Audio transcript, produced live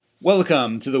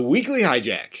Welcome to the Weekly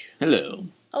Hijack. Hello.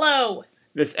 Hello.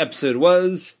 This episode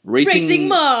was... Racing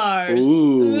Mars.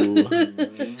 Ooh.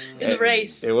 It's a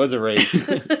race. It was a race.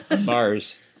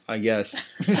 Mars, I guess.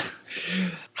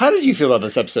 How did you feel about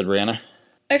this episode, Rihanna?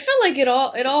 I felt like it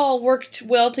all worked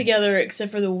well together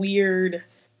except for the weird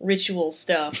ritual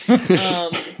stuff. Yeah,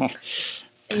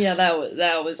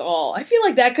 that was all. I feel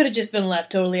like that could have just been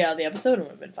left totally out of the episode and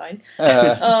would have been fine.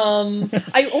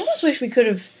 I almost wish we could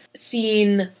have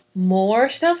seen more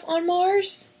stuff on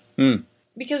Mars.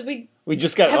 Because we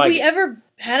just got Have we ever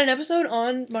had an episode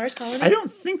on Mars Colony? I don't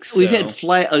think so. We've had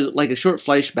like a short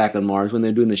flashback on Mars when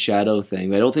they're doing the shadow thing,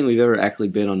 but I don't think we've ever actually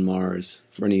been on Mars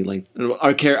for any, like...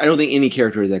 I don't think any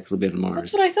character has actually been on Mars.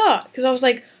 That's what I thought, because I was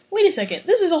like, wait a second,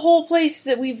 this is a whole place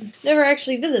that we've never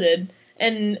actually visited,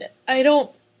 and I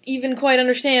don't even quite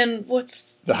understand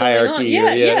what's the hierarchy.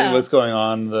 What's going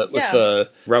on with the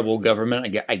rebel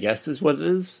government, I guess is what it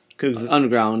is. Because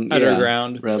underground. Literally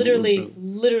underground.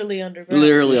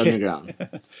 Literally underground.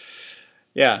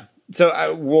 Yeah.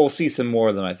 So we'll see some more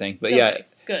of them, I think. But yeah.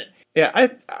 Good. Yeah,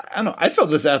 I don't know. I felt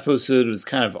this episode was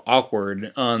kind of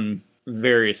awkward on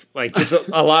various, like, there's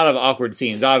a lot of awkward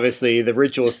scenes. Obviously, the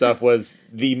ritual stuff was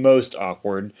the most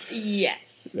awkward.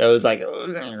 Yes. That was like...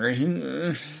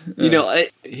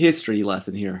 history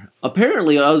lesson here.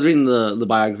 Apparently, I was reading the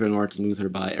biography of Martin Luther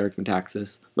by Eric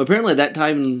Metaxas. But apparently at that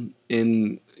time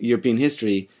in European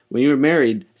history, when you were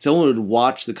married, someone would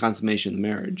watch the consummation of the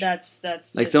marriage. That's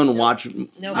like someone would watch Martin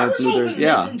Luther.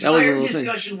 This entire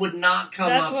discussion would not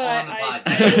come up on the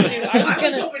podcast. I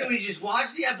was hoping we just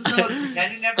watch the episode,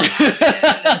 pretend it never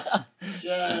happened.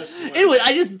 Anyway,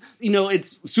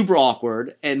 it's super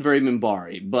awkward and very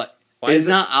Minbari, but it's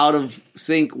not out of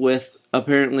sync with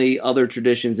apparently other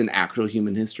traditions in actual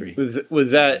human history.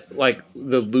 Was that like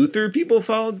the Luther people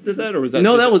did that, or was that?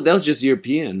 No, that was just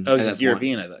European. That was just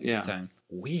European at that time.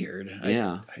 Weird.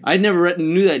 I never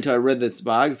knew that until I read this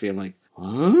biography. I'm like,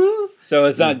 huh? So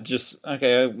it's not just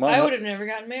okay. Well, I would have never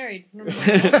gotten married.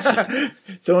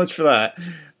 So much for that.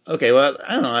 Okay, well,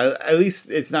 I don't know. At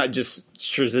least it's not just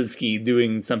Straczynski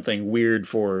doing something weird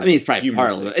for. I mean, it's probably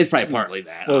partly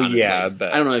that. Well, honestly. yeah,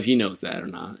 but I don't know if he knows that or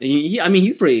not. He's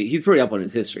pretty up on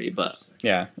his history, but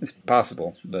yeah, it's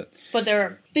possible. But there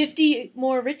are 50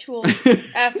 more rituals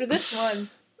after this one.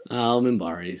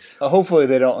 Minbaris. Hopefully,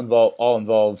 they don't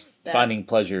involve finding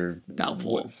pleasure.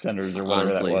 Doubtful centers or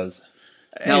whatever that was.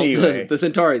 Now, anyway, the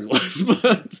Centauri's one,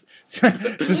 but.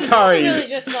 Centauri,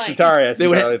 that's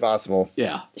entirely possible.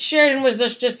 Yeah. Sheridan was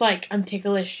just like, I'm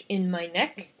ticklish in my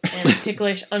neck, and I'm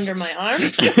ticklish under my arm,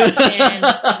 and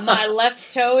my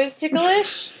left toe is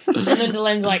ticklish. And then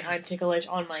Delen's like, I'm ticklish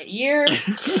on my ear, I'm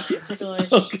ticklish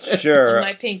on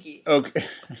my pinky. Okay.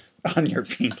 On your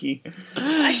pinky?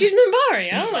 She's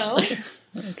Minbari, I don't know.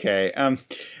 Okay.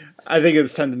 I think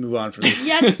it's time to move on from this.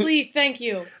 Yes, please, thank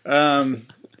you.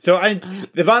 So the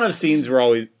Ivanov scenes were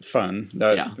always fun.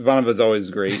 Ivanov is always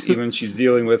great, even when she's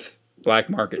dealing with black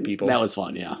market people. That was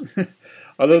fun, yeah.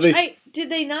 Although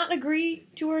did they not agree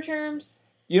to her terms?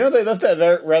 They left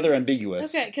that rather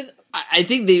ambiguous. Okay, because I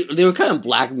think they were kind of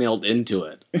blackmailed into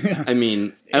it. I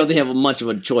mean, I don't think they have much of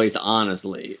a choice,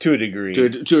 honestly. To a degree.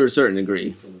 To a certain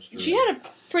degree. She had a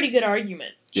pretty good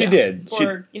argument. She did.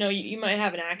 Or, you might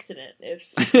have an accident if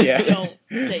you don't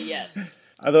say yes.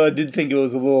 Although I did think it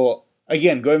was a little...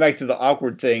 Again, going back to the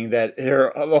awkward thing, that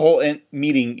the whole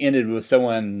meeting ended with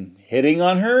someone hitting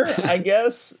on her, I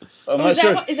guess. Is that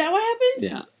what happened?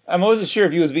 Yeah. I wasn't sure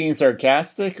if he was being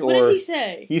sarcastic or... What did he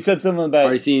say? He said something about...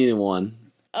 Are you seeing anyone?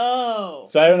 Oh.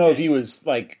 So I don't know if he was,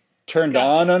 turned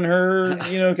on her,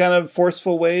 kind of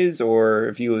forceful ways, or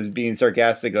if he was being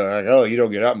sarcastic, like, oh, you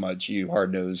don't get up much, you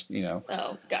hard-nosed,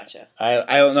 Oh, gotcha.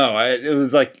 I don't know.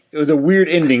 It was a weird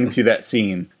ending to that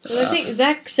scene. Well, I think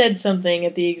Zach said something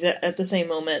at the same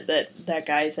moment that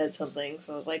guy said something,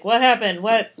 so I was like, what happened?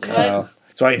 What?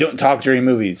 So I don't talk during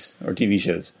movies or TV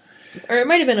shows. Or it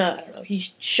might have been I don't know,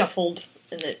 he shuffled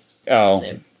and it... Oh.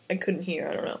 I couldn't hear,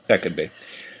 I don't know. That could be.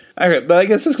 Okay, but I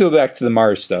guess let's go back to the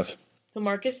Mars stuff. So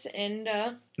Marcus and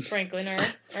Franklin are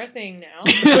a thing now.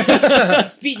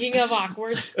 Speaking of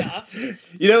awkward stuff.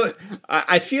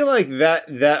 I feel like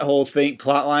that whole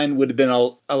plotline would have been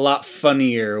a lot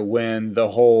funnier when the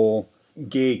whole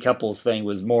gay couples thing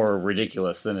was more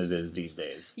ridiculous than it is these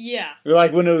days. Yeah.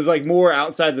 Like when it was more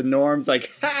outside the norms, it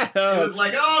was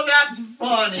like, oh, that's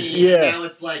funny. Yeah. And now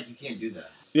it's like, you can't do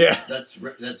that. Yeah. That's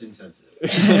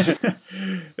insensitive.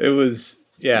 It was...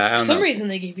 Yeah, I don't know. For some reason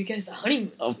they gave you guys the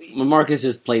honeymoon suite. Marcus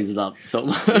just plays it up so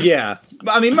much. Yeah.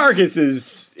 I mean, Marcus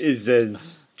is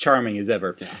as charming as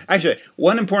ever. Yeah. Actually,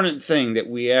 one important thing that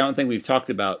I don't think we've talked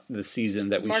about this season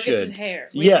that we Marcus's should. Marcus's hair.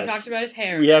 We haven't talked about his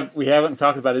hair. We haven't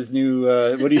talked about his new.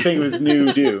 What do you think of his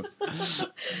new do?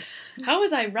 How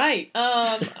was I right?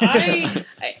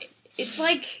 It's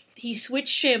like he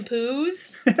switched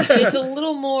shampoos. So it's a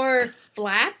little more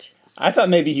flat. I thought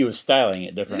maybe he was styling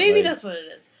it differently. Maybe that's what it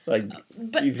is. Like,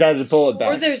 he decided to pull it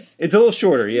back. Or it's a little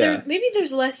shorter, yeah. Maybe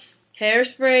there's less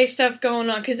hairspray stuff going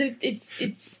on, because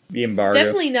it's the embargo.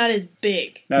 Definitely not as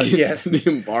big. No, yes. The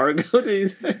embargo?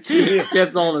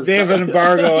 Kept all this they have an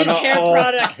embargo on hair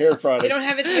product. Hair product. They don't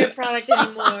have his hair product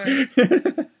anymore.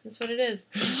 That's what it is.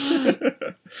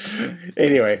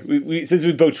 Anyway, we since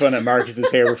we poked fun at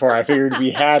Marcus's hair before, I figured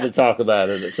we had to talk about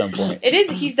it at some point. It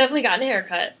is. He's definitely gotten a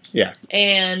haircut. Yeah.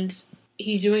 And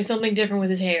he's doing something different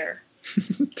with his hair.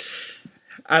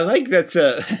 I like that.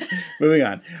 Moving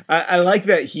on. I like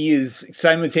that he is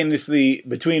simultaneously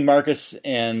between Marcus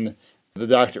and the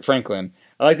Dr. Franklin.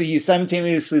 I like that he's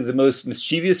simultaneously the most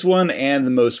mischievous one and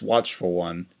the most watchful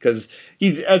one, because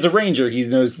he's, as a ranger, he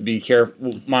knows to be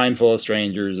careful, mindful of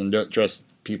strangers and don't trust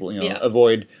people.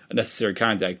 Avoid unnecessary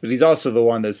contact. But he's also the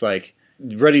one that's like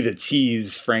ready to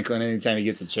tease Franklin anytime he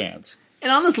gets a chance.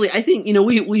 And honestly, I think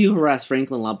we harass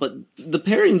Franklin a lot, but the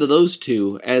pairing of those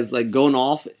two as like going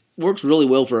off works really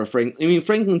well for a Franklin. I mean,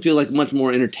 Franklin feels like a much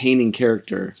more entertaining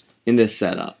character in this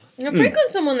setup. Now,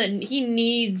 Franklin's someone that he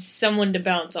needs someone to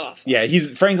bounce off. Yeah,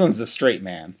 Franklin's the straight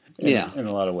man. In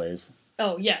a lot of ways.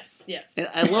 Oh, yes. And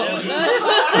I love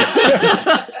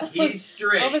he's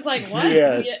straight. I was like, what?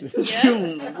 Yes.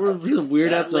 Yes. We're a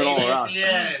weird episode all around.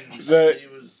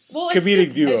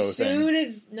 Comedic duo as thing. Soon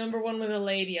as number one was a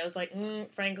lady, I was like,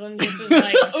 Franklin just was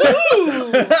like,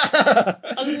 ooh,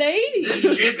 a lady.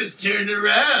 This ship is turned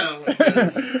around.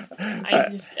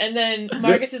 And then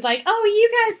Marcus is like, oh, you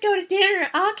guys go to dinner.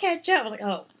 I'll catch up. I was like,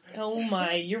 oh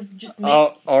my, you're just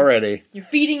already. You're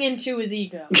feeding into his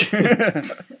ego.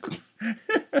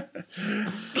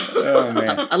 Oh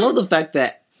man, I love the fact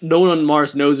that no one on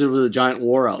Mars knows there was a giant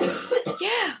war out there.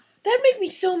 Yeah. That'd make me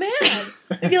so mad.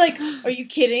 I'd be like, are you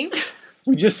kidding?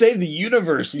 We just saved the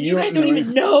universe. You guys don't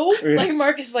even know? Like,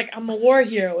 Marcus is like, I'm a war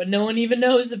hero, and no one even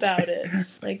knows about it.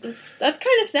 Like, that's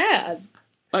kind of sad.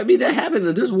 I mean, that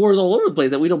happens. There's wars all over the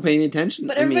place that we don't pay any attention.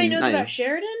 But everybody knows about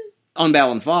Sheridan? On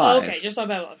Babylon 5. Oh, okay, just on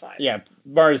Babylon 5. Yeah,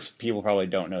 Mars people probably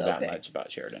don't know that much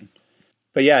about Sheridan.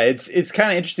 But yeah, it's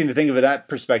kind of interesting to think of it that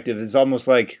perspective. It's almost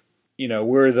like,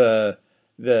 we're the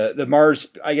Mars,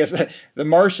 I guess the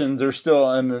Martians are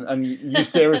still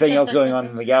used to everything else going on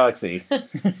in the galaxy.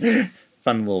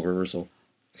 Fun little reversal.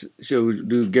 Should we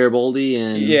do Garibaldi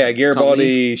and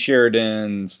Garibaldi,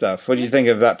 Sheridan stuff. What do you think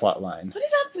of that plot line? What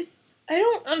is up with? I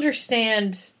don't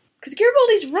understand, because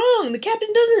Garibaldi's wrong. The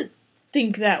captain doesn't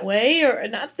think that way, or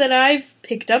not that I've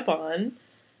picked up on.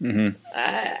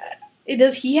 Mm-hmm.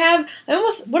 Does he have?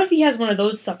 What if he has one of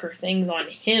those sucker things on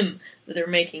him? They're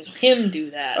making him do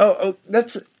that. Oh,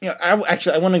 that's I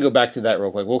want to go back to that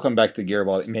real quick. We'll come back to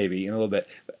Garibaldi maybe in a little bit.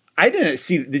 I didn't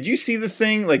see. Did you see the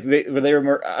thing? Like they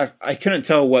were. I couldn't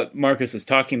tell what Marcus was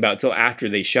talking about until after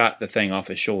they shot the thing off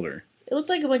his shoulder. It looked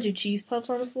like a bunch of cheese puffs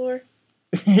on the floor.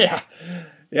 Yeah.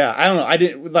 I don't know. I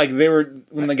didn't like. They were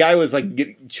when the guy was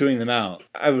like chewing them out.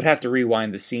 I would have to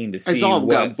rewind the scene to see. I saw him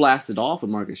got blasted off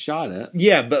when Marcus shot it.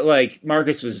 Yeah, but like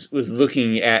Marcus was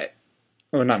looking at.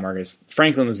 Or not Marcus.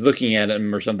 Franklin was looking at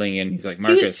him or something, and he's like,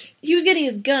 Marcus. He was getting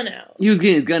his gun out. He had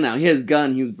his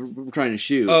gun. He was trying to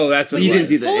shoot. Oh, that's what he he didn't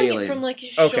see the holding alien. It from like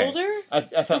his shoulder? I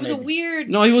thought it was a weird...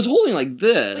 No, he was holding like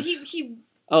this. But he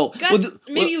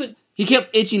maybe he was... He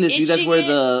kept itching this because that's where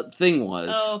the thing was.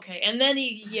 Oh, okay. And then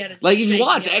he had like, if you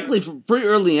watch, actually, pretty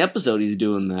early in the episode, he's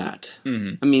doing that.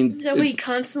 Mm-hmm. I mean... Is that what he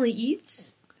constantly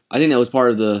eats? I think that was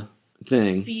part of the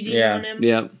thing. Feeding on him?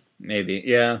 Yeah. Maybe.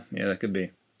 Yeah, that could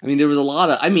be. I mean, there was a lot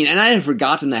of... and I had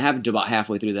forgotten that happened to about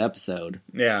halfway through the episode.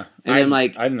 Yeah. And then,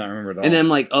 like... I did not remember at all. And then I'm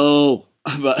like, oh...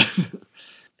 But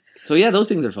so, yeah, those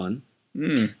things are fun.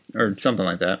 Or something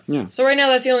like that. Yeah. So right now,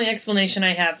 that's the only explanation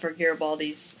I have for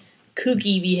Garibaldi's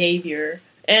kooky behavior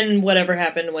and whatever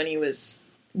happened when he was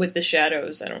with the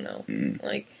shadows. I don't know.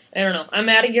 Like, I don't know. I'm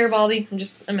mad at Garibaldi.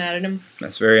 I'm mad at him.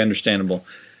 That's very understandable.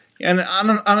 And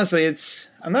honestly,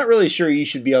 I'm not really sure you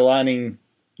should be aligning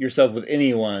yourself with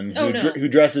anyone who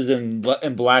dresses in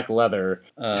black leather,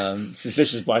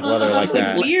 suspicious black leather like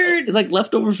that. Weird. It's like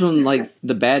leftover from like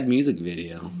the Bad music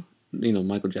video.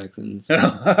 Michael Jackson's.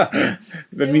 the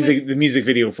music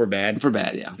video for Bad. For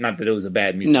Bad, yeah. Not that it was a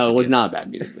bad music. No, it was not a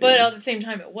bad music video. But at the same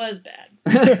time, it was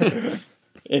bad.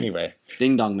 Anyway,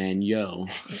 Ding Dong Man, yo.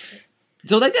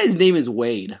 So that guy's name is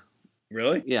Wade.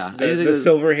 Really? Yeah. The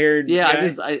silver-haired guy?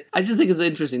 Yeah, I just think it's an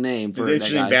interesting name for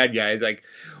that guy. Bad guy. He's like,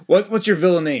 What's your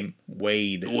villain name?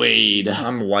 Wade. Wade.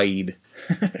 I'm Wade.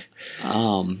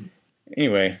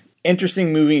 Anyway,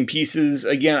 interesting moving pieces.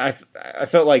 Again, I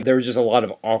felt like there was just a lot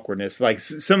of awkwardness. Like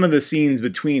some of the scenes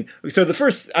between. So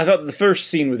I thought the first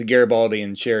scene with Garibaldi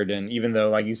and Sheridan, even though,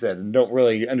 like you said, don't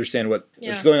really understand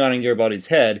what's going on in Garibaldi's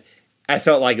head, I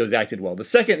felt like it was acted well. The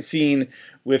second scene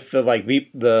with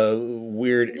the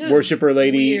weird worshiper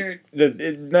lady,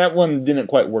 that one didn't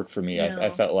quite work for me. No.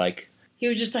 I felt like he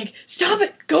was just like, "Stop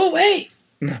it, go away!"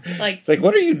 It's like,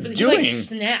 what are you doing? He like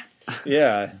snapped.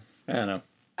 Yeah, I don't know.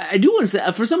 I do want to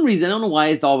say, for some reason, I don't know why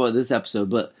I thought about this episode,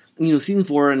 but season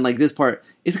 4 and like this part,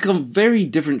 it's a very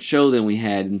different show than we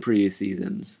had in previous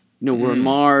seasons. We're on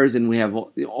Mars and we have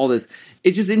all this.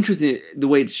 It's just interesting the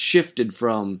way it's shifted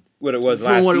from what it was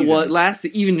last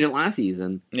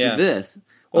season to this.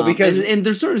 Well, because and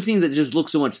there's certain scenes that just look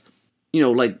so much,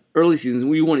 like early seasons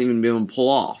we won't even be able to pull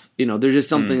off. There's just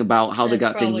something about how they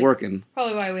got things working.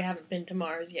 Probably why we haven't been to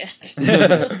Mars yet.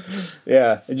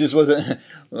 Yeah, it just wasn't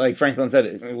like Franklin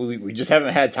said. We just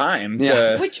haven't had time.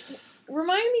 Yeah. Which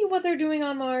remind me what they're doing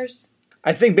on Mars.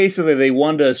 I think basically they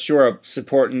wanted to shore up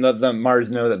support and let the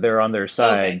Mars know that they're on their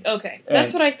side. Okay.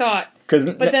 That's what I thought.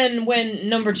 But then when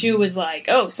number 2 was like,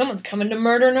 "Oh, someone's coming to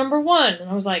murder number 1," and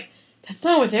I was like, "That's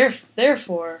not what they're there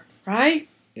for, right?"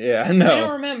 Yeah, no. I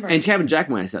don't remember. And Captain Jack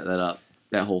might have set that up,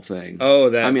 that whole thing. Oh,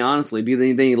 that. I mean, honestly,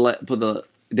 then you put the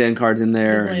den cards in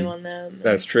there. Blame on them.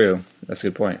 That's true. That's a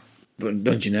good point. But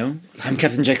don't you know? I'm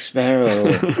Captain Jack Sparrow.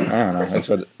 I don't know. That's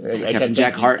what Captain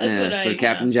Jack Harkness or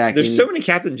Captain Jack. There's so many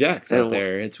Captain Jacks out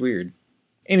there. It's weird.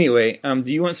 Anyway,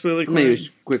 do you want spoiler? Maybe a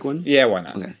quick one. Yeah, why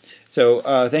not? Okay. So,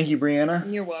 thank you,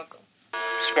 Brianna. You're welcome.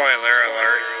 Spoiler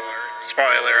alert!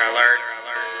 Spoiler alert!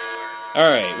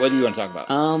 All right, what do you want to talk about?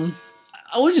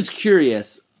 I was just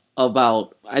curious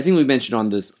about. I think we mentioned on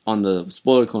the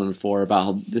spoiler corner before about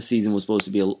how this season was supposed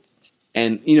to be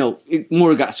it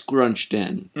more got scrunched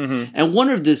in. Mm-hmm. And I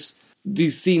wonder if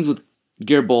these scenes with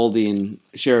Garibaldi and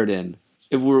Sheridan,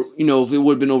 if it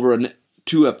would have been over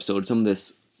 2 episodes, some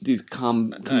of these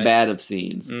combative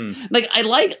scenes. It makes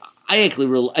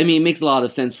a lot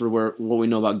of sense for what we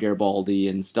know about Garibaldi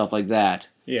and stuff like that.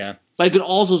 Yeah. But I could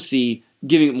also see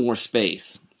giving it more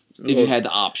space if you had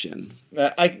the option.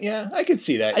 I could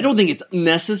see that. I don't think it's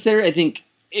necessary. I think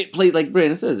it played, like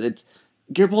Brandon says, it's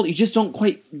Garibaldi, you just don't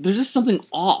quite... There's just something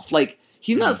off. Like,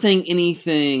 he's not saying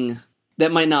anything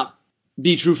that might not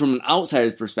be true from an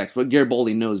outsider's perspective, but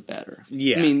Garibaldi knows better.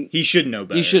 Yeah, he should know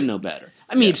better. He should know better.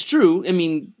 It's true.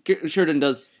 Sheridan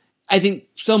does... I think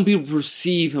some people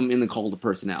perceive him in the cult of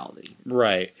personality.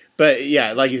 Right. But,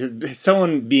 yeah, like you said,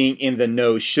 someone being in the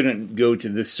know shouldn't go to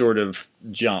this sort of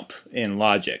jump in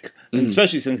logic. And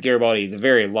especially since Garibaldi is a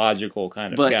very logical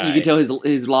kind of guy. But you can tell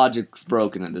his logic's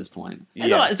broken at this point.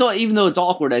 Yeah. So even though it's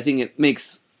awkward, I think it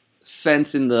makes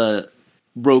sense in the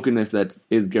brokenness that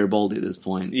is Garibaldi at this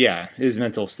point. Yeah, his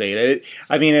mental state.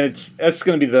 That's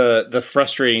going to be the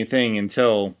frustrating thing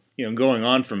until... going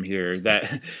on from here,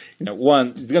 that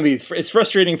it's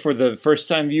frustrating for the first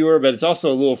time viewer, but it's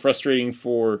also a little frustrating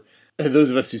for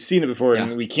those of us who've seen it before,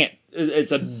 and we can't.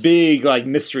 It's a big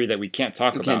mystery that we can't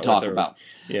talk about. Can't talk about.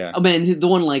 Yeah. Oh man, the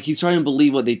one he's trying to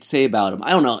believe what they say about him.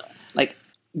 I don't know. Like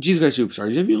Jesus Christ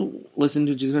Superstar. Have you listened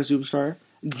to Jesus Christ Superstar?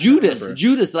 Judas,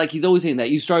 he's always saying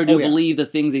that you started to believe the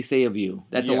things they say of you.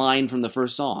 That's a line from the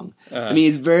first song.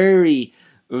 It's very,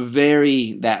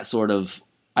 very that sort of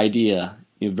idea.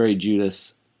 Very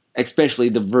Judas, especially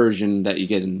the version that you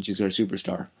get in Jesus Christ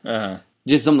Superstar.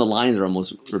 Just some of the lines are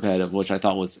almost repetitive, which I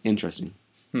thought was interesting.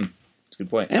 That's a good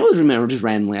point. I always remember, just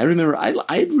randomly, I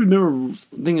remember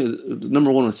thinking number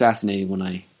 1 was fascinating when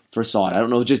I first saw it. I don't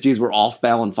know, just because we're off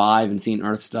Babylon 5 and seeing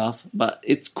Earth stuff, but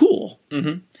it's cool.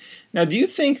 Mm-hmm. Now, do you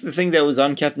think the thing that was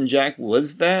on Captain Jack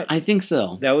was that? I think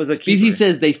so. That was a keeper. Because he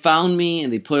says they found me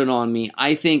and they put it on me.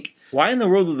 I think... Why in the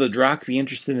world would the Drakh be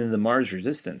interested in the Mars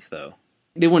resistance, though?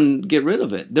 They wouldn't get rid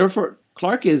of it. Therefore,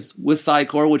 Clark is with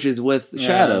Psychor, which is with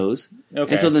Shadows.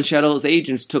 Okay. And so then Shadows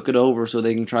agents took it over so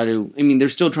they can try to... they're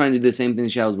still trying to do the same thing the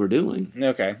Shadows were doing.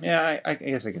 Okay. Yeah, I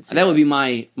guess I can see that. That would be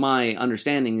my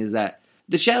understanding, is that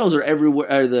the Shadows are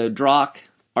everywhere... the Drakh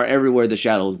are everywhere the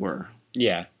Shadows were.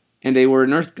 Yeah. And they were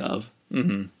in EarthGov.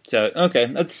 Mm-hmm. So, okay.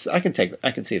 I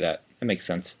can see that. That makes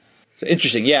sense. So,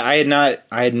 interesting. Yeah, I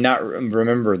had not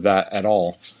remembered that at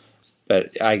all.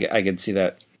 But I could see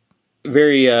that.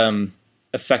 Very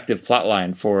effective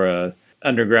plotline for a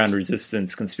underground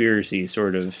resistance conspiracy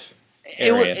sort of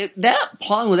area. That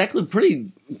plot was actually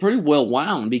pretty well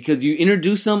wound, because you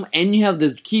introduce them and you have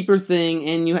this keeper thing,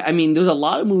 and there's a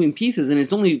lot of moving pieces, and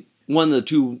it's only one of the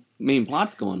 2 main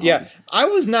plots going on. Yeah, I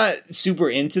was not super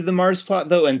into the Mars plot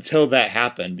though until that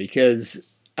happened, because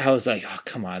I was like, oh,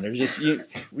 come on. They're just,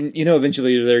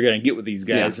 eventually they're going to get with these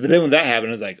guys. Yeah. But then when that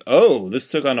happened, I was like, oh, this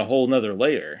took on a whole nother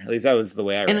layer. At least that was the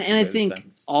way I read it. And I think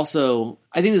also,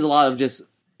 there's a lot of just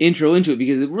intro into it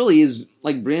because it really is,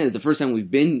 like Brienne, it's the first time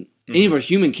we've been, any of our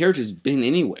human characters been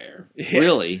anywhere,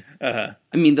 really. Uh-huh.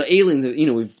 I mean, the aliens,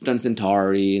 we've done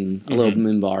Centauri and a little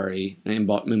Minbari,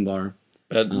 Minbar.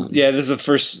 This is the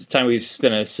first time we've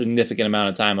spent a significant amount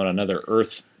of time on another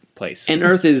Earth place. And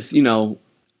Earth is,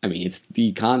 it's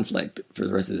the conflict for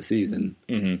the rest of the season.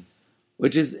 Mm-hmm.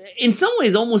 Which is, in some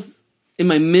ways, almost, in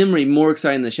my memory, more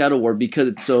exciting than Shadow War because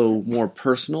it's so more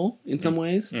personal in some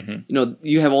ways. Mm-hmm.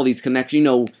 You have all these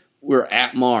connections. We're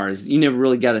at Mars. You never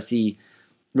really got to see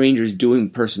Rangers doing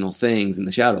personal things in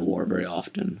the Shadow War very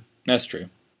often. That's true.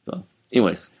 So,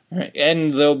 anyways. All right.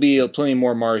 And there'll be plenty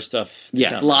more Mars stuff.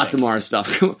 Yes, lots of Mars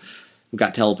stuff. We've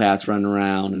got telepaths running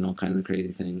around and all kinds of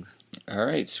crazy things. All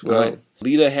right. Well,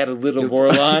 Lita had a little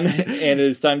Vorlon, and it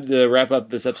is time to wrap up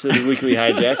this episode of Weekly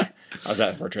Hijack. How's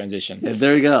that for a transition? Yeah,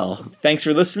 there you go. Thanks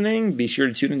for listening. Be sure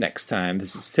to tune in next time.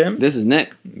 This is Tim. This is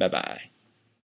Nick. Bye-bye.